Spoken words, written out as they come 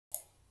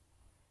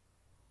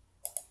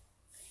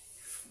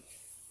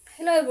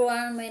Hello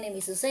everyone, my name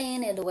is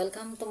Suzanne and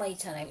welcome to my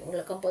channel.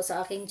 Welcome po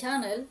sa aking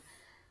channel.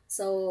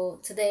 So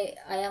today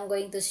I am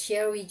going to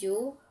share with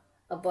you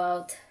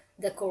about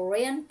the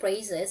Korean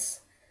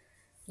phrases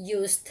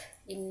used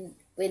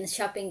when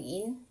shopping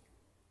in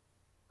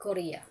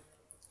Korea.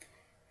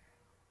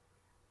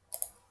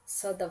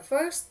 So the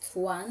first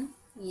one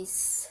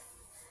is,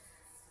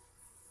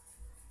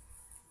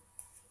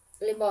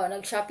 halimbawa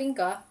nag-shopping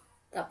ka,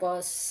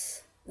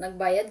 tapos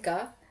nagbayad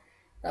ka,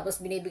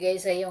 tapos binibigay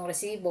sa yung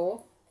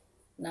resibo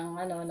ng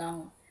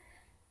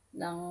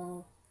ng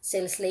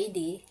sales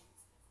lady.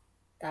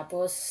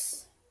 Tapos,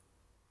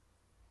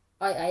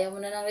 ay, ayaw mo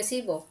na ng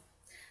resibo.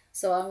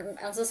 So,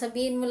 ang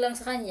sasabihin mo lang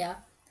sa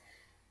kanya,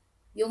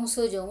 yung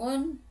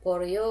sojongon,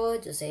 poryo,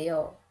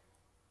 juseyo.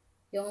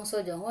 Yung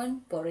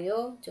sojongon,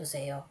 poryo,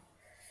 juseyo.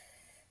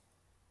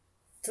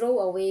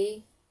 Throw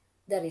away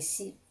the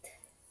receipt.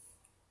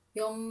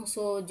 Yung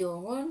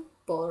sojongon,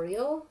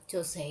 poryo,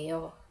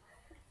 juseyo.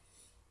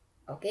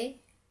 Okay?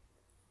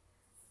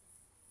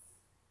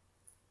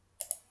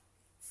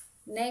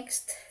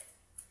 Next,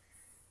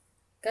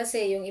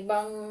 kasi yung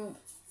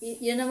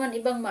yun naman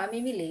ibang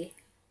mamimili,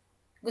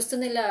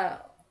 gusto nila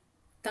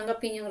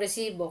tanggapin yung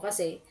resibo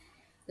kasi,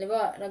 di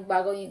ba,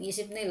 nagbago yung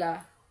isip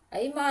nila,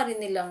 ay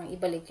maaari nilang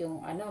ibalik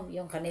yung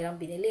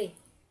kanilang binili.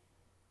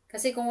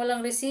 Kasi kung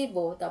walang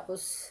resibo,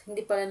 tapos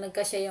hindi pala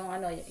nagkasya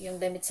yung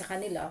damit sa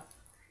kanila,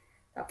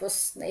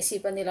 tapos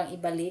naisipan nilang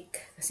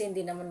ibalik kasi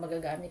hindi naman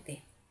magagamit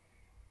eh.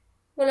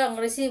 Walang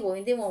resibo,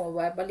 hindi mo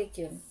mababalik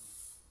yun.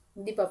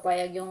 Hindi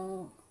papayag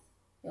yung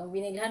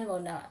binilhan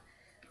mo na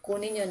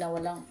kunin nyo na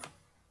walang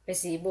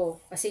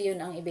resibo. Kasi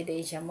yun ang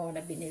ebidensya mo na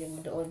binili mo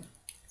doon.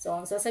 So,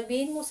 ang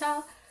sasabihin mo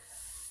sa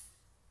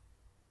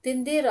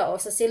tindera o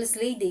sa sales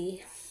lady,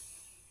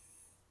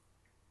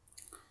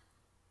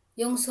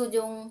 yung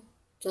sujong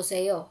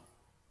joseyo,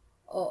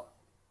 o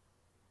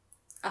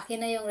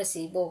akin na yung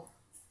resibo.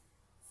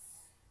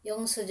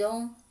 Yung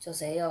sujong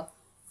joseyo,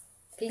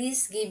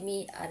 please give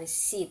me a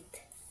receipt.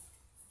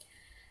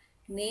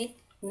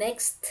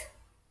 Next,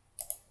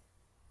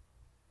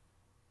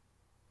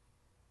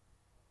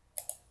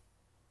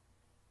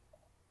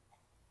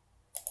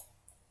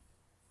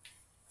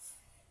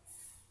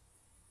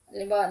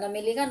 halimbawa,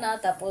 namili ka na,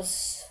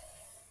 tapos,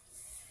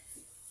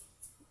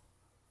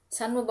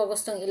 saan mo ba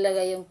gustong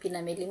ilagay yung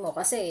pinamili mo?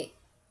 Kasi,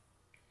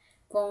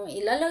 kung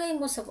ilalagay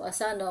mo sa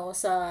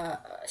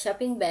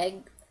shopping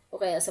bag, o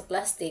kaya sa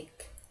plastic,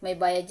 may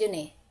bayad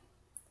yun eh.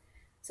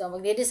 So,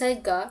 magde-decide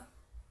ka,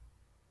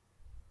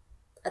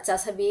 at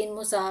sasabihin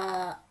mo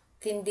sa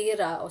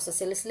tindira o sa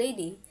sales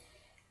lady,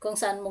 kung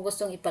saan mo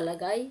gustong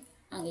ipalagay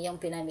ang iyong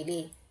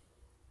pinamili.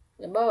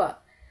 Halimbawa,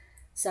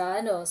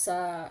 sa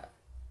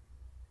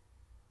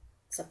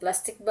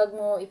plastic bag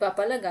mo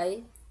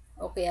ipapalagay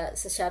o kaya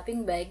sa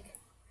shopping bag,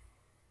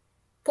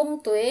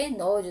 봉투에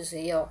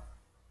넣어주세요.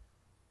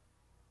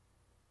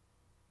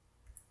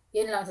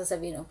 Yun lang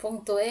sasabihin mo,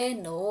 봉투에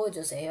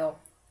넣어주세요.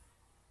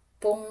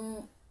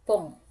 봉투에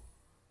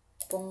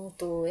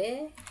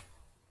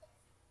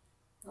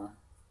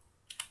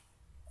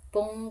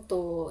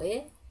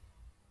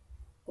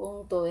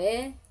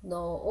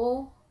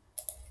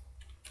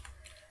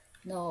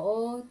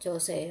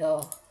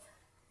넣어주세요.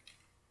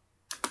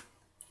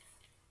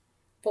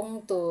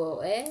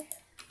 봉투에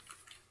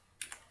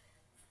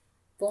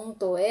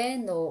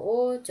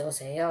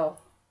넣어주세요.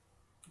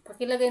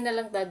 Pakilagay na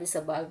lang tabi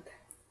sa bag.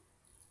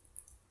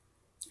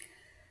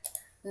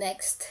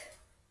 Next.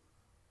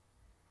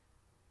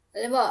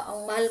 Alam mo,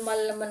 ang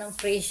mahal-mahal naman ng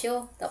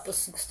presyo,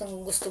 tapos gusto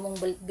mong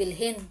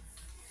bilhin.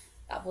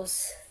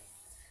 Tapos,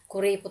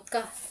 kuripot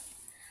ka.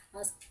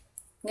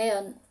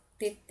 Ngayon,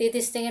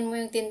 titistingin mo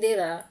yung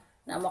tindera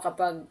na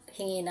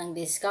makapaghingi ng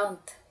discount.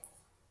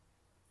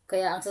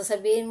 Kaya ang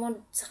sasabihin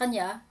mo sa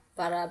kanya,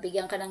 para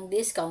bigyan ka ng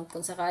discount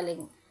kung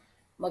sakaling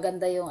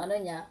maganda yung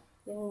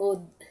yung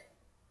mood.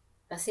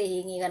 Kasi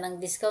hingi ka ng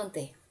discount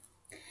eh.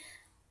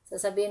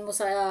 Sasabihin mo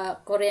sa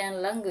Korean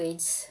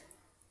language,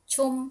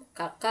 좀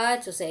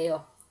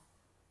깎아주세요.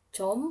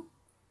 좀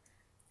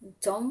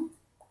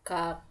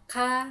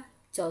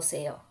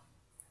깎아주세요.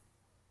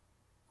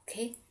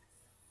 Okay?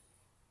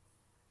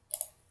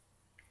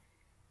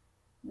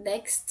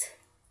 Next.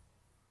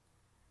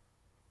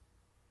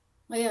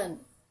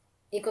 Ngayon,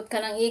 ikot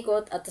ka ng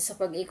ikot at sa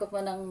pag-ikot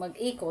mo ng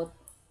mag-ikot,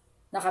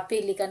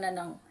 nakapili ka na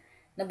ng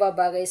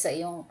nababagay sa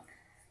iyong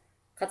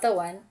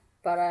katawan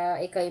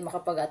para ikaw ay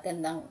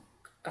makapag-attend ng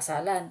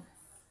kasalan.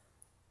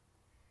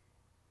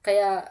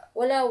 Kaya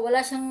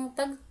wala siyang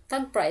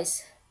tag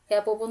price.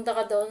 Kaya pupunta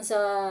ka doon sa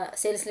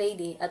sales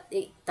lady at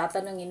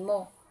tatanungin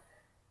mo.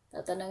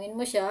 Tatanungin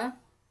mo siya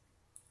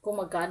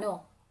kung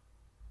magkano.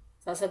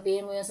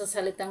 Sasabihin mo yun sa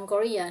salitang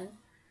Korean,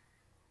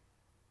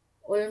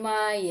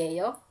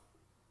 얼마예요?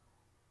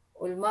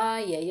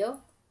 얼마예요?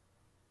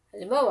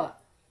 Halimbawa,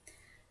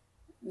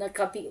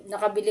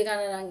 nakabili ka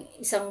na ng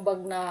isang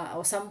bag na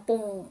o 10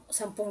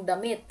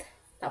 damit.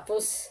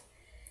 Tapos,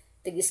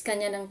 tigiskan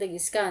niya ng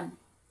tigiskan.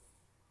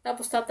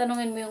 Tapos,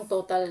 tatanungin mo yung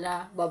total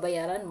na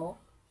babayaran mo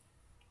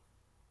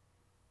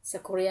sa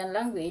Korean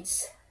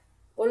language.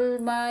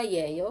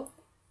 얼마예요?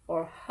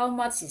 Or how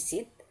much is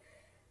it?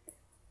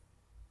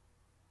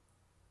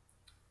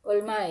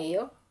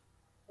 얼마예요?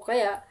 O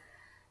kaya,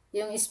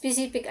 yung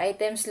specific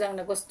items lang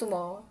na gusto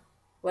mo,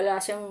 wala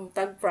siyang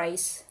tag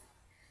price.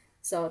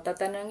 So,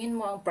 tatanungin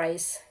mo ang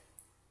price.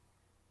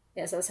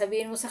 Kaya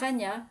sasabihin mo sa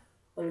kanya,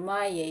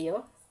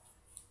 얼마예요?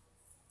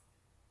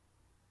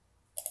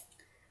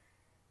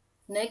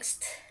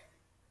 Next,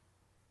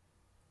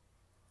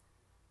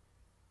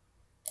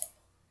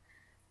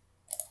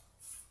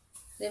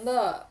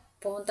 diba,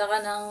 pumunta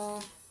ka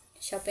ng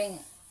shopping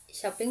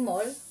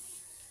mall,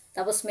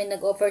 tapos may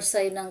nag-offer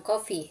sa'yo ng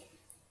coffee.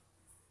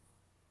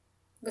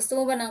 Gusto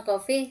mo ba ng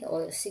coffee?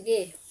 O,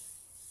 sige.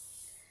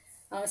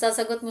 Ang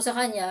sasagot mo sa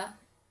kanya,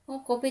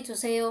 coffee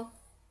주세요.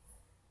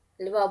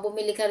 Diba,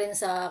 bumili ka rin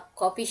sa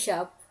coffee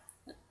shop,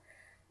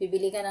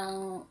 bibili ka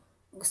ng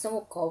gusto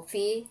mo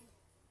coffee.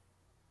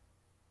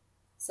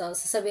 So,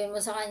 sasabihin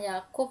mo sa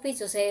kanya, coffee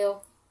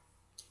주세요.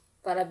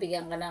 Para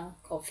bigyan ka ng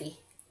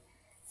coffee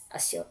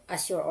as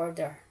your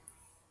order.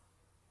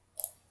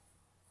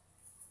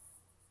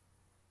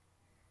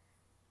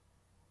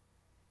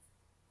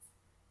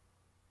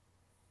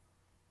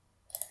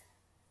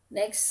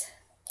 Next,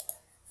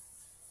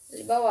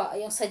 halimbawa,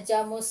 yung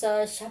sadya mo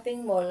sa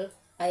shopping mall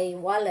ay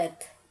wallet.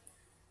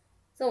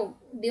 So,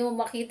 di mo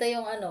makita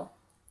yung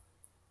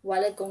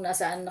wallet kung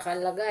nasaan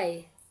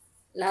nakalagay.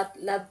 Lahat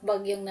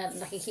bag yung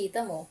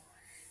nakikita mo.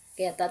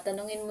 Kaya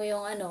tatanungin mo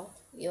yung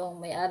yung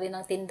may-ari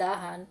ng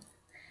tindahan,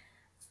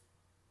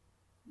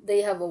 do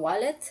you have a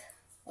wallet?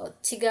 O,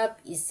 지갑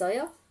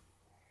있어요?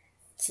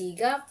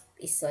 지갑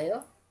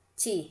있어요?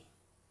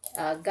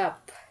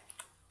 gap.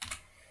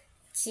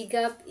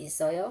 지갑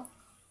있어요?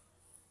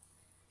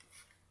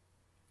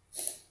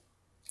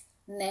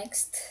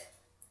 Next,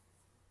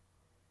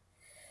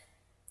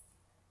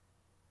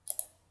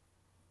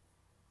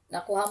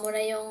 nakuha mo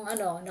na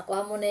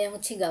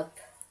yung chigap.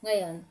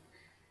 Ngayon,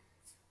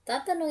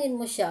 tatanungin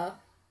mo siya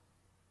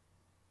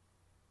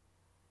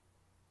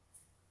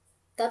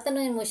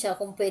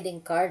kung pwedeng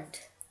card,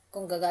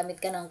 kung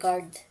gagamit ka ng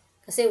card.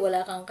 Kasi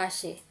wala kang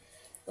cash eh.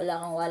 Wala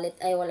kang wallet,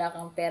 wala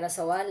kang pera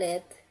sa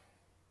wallet.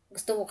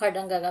 Gusto mo card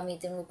ang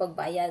gagamitin mo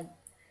pagbayad.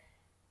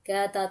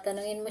 Kaya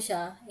tatanungin mo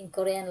siya in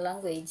Korean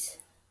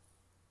language.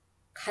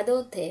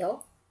 가도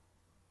돼요?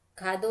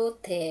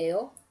 가도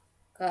돼요?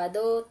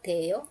 가도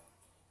돼요?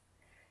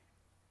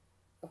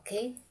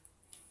 Okay?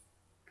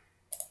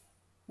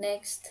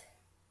 Next.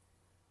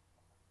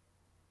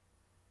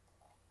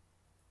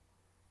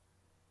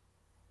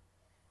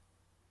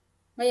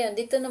 Ngayon,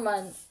 dito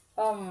naman,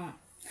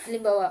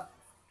 halimbawa,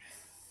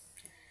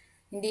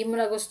 hindi mo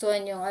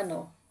nagustuhan yung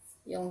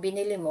yung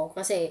binili mo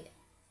kasi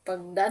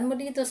pag daan mo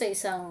dito sa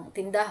isang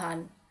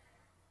tindahan,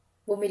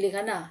 bumili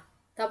ka na.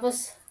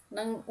 Tapos,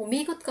 nang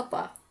umikot ka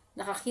pa,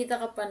 nakakita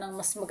ka pa ng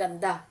mas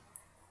maganda.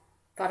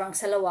 Parang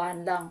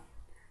salawahan lang.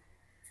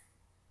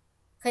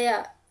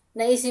 Kaya,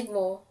 naisip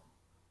mo,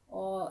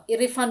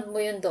 i-refund mo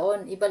yun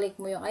doon,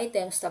 ibalik mo yung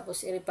items,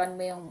 tapos i-refund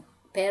mo yung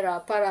pera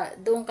para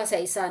doon ka sa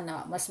isa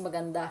na mas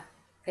maganda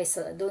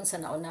kaysa doon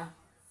sa nauna.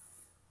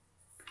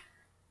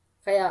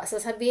 Kaya,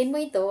 sasabihin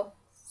mo ito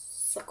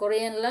sa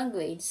Korean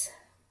language,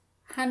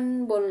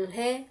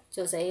 환불해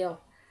주세요.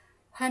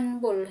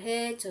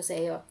 환불해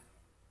주세요.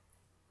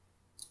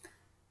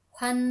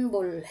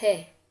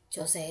 환불해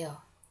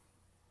주세요.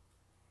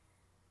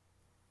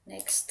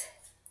 Next.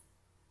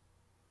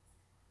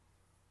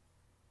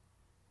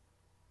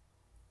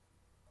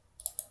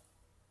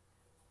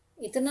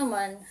 Ito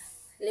naman,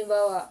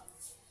 halimbawa,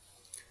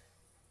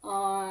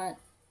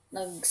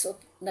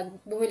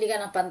 bumili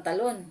ka ng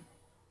pantalon.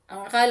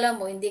 Ang akala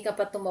mo, hindi ka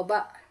pa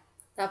tumaba.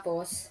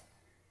 Tapos,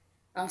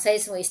 ang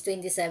size mo is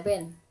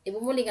 27.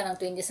 Bumili ka ng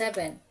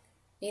 27.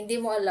 Hindi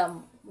mo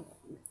alam,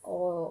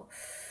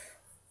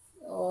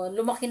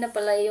 lumaki na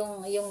pala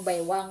yung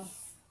baywang.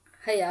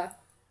 Kaya,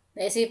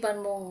 naisipan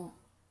mong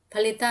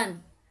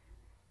palitan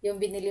yung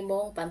binili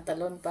mong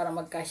pantalon para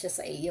magkasya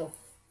sa iyo.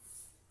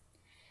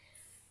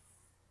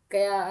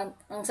 Kaya,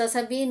 ang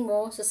sasabihin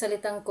mo sa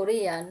salitang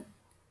Korean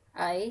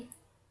ay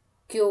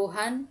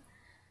교환해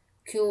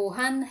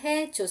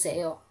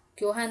주세요.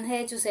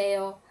 교환해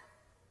주세요.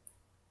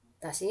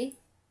 다시,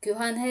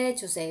 교환해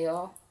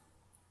주세요.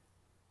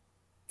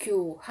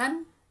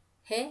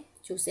 교환해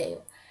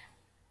주세요.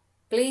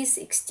 Please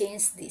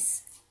exchange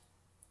this.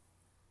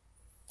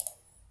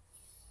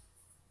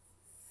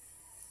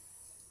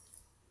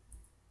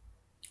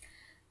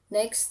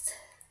 Next,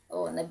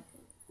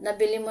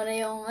 nabili mo na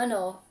yung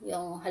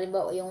yung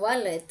halimbawa yung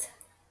wallet.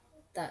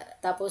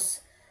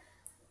 Tapos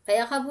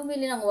kaya ka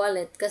bumili ng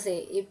wallet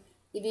kasi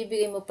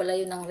ibibigay mo pala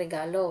yun ng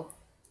regalo.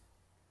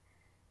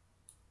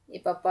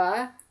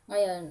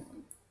 Ngayon,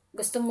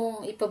 gusto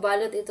mong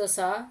ipabalot ito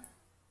sa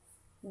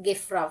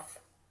gift wrap.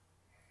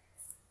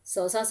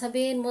 So,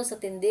 sasabihin mo sa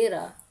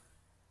tindera,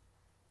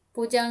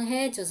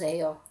 포장해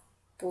주세요.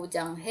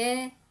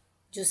 포장해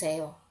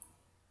주세요.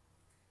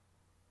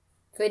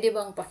 Pwede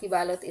bang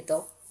pakibalot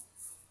ito?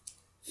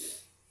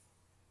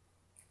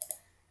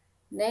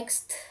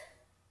 Next.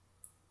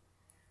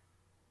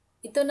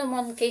 Ito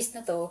naman case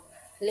na to,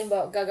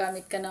 halimbawa,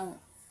 gagamit ka ng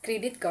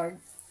credit card,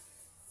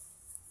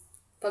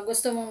 pag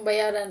gusto mong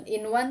bayaran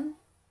in one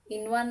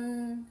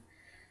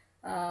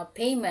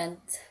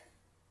payment,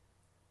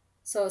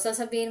 so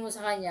sasabihin mo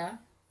sa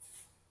kanya,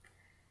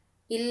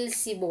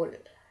 ilsibol.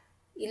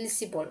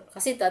 Ilsibol.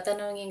 Kasi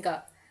tatanungin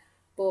ka,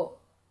 po,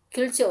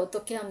 kilcho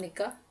otoki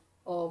hamnika?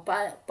 O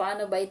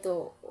paano ba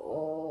ito?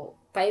 O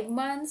 5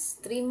 months,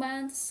 3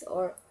 months,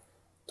 or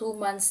 2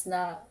 months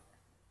na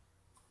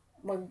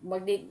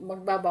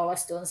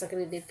magbabawas doon sa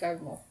credit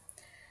card mo.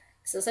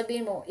 So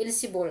sabihin mo,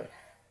 ilsibol.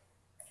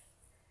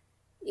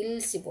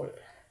 Ilsibol.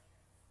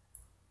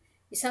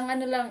 Isang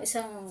ano lang,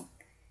 isang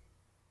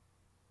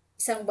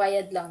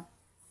bayad lang.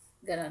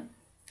 Ganon.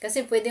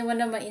 Kasi pwede mo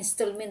naman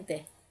installment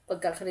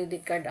pagka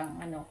credit card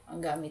ang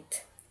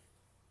gamit.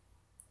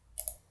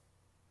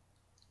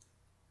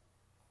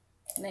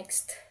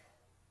 Next.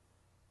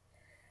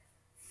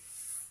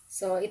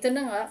 So, ito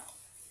na nga.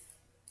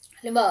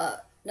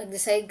 Halimbawa,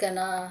 nag-decide ka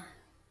na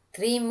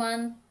 3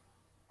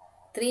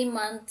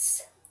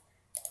 months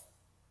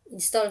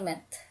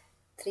installment.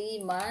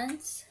 3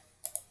 months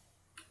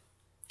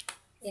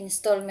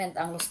installment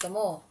ang gusto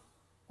mo.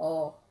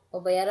 O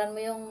bayaran mo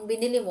yung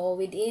binili mo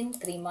within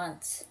 3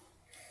 months.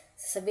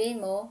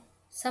 Sasabihin mo,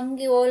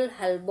 3개월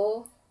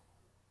할부.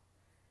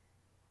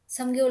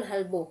 3개월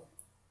할부.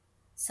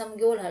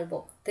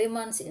 3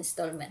 months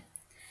installment.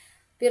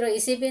 Pero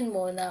isipin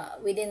mo na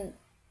within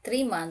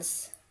 3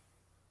 months,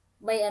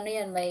 may ano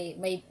yan,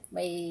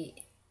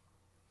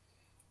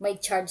 may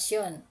charge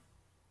yun.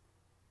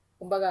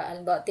 Kumbaga,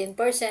 about 10%,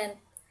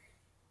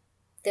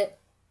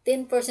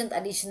 10%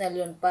 additional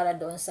yun para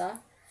doon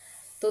sa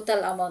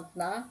total amount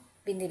na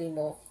binili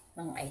mo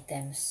ng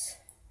items.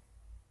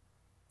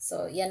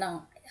 So, yan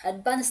ang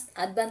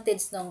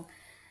advantage ng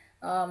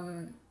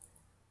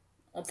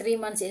 3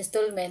 months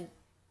installment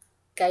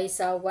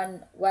kaysa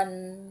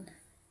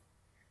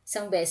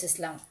isang beses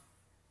lang.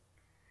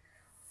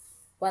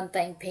 One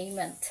time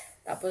payment.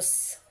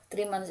 Tapos,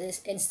 3 months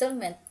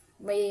installment,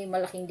 may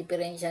malaking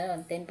diferensya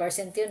nun.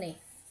 10% yun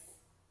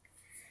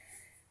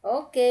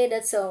Okay,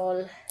 that's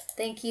all.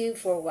 Thank you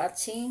for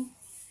watching.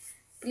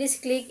 Please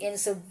click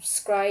and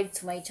subscribe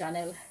to my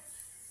channel.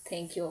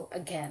 Thank you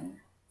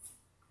again.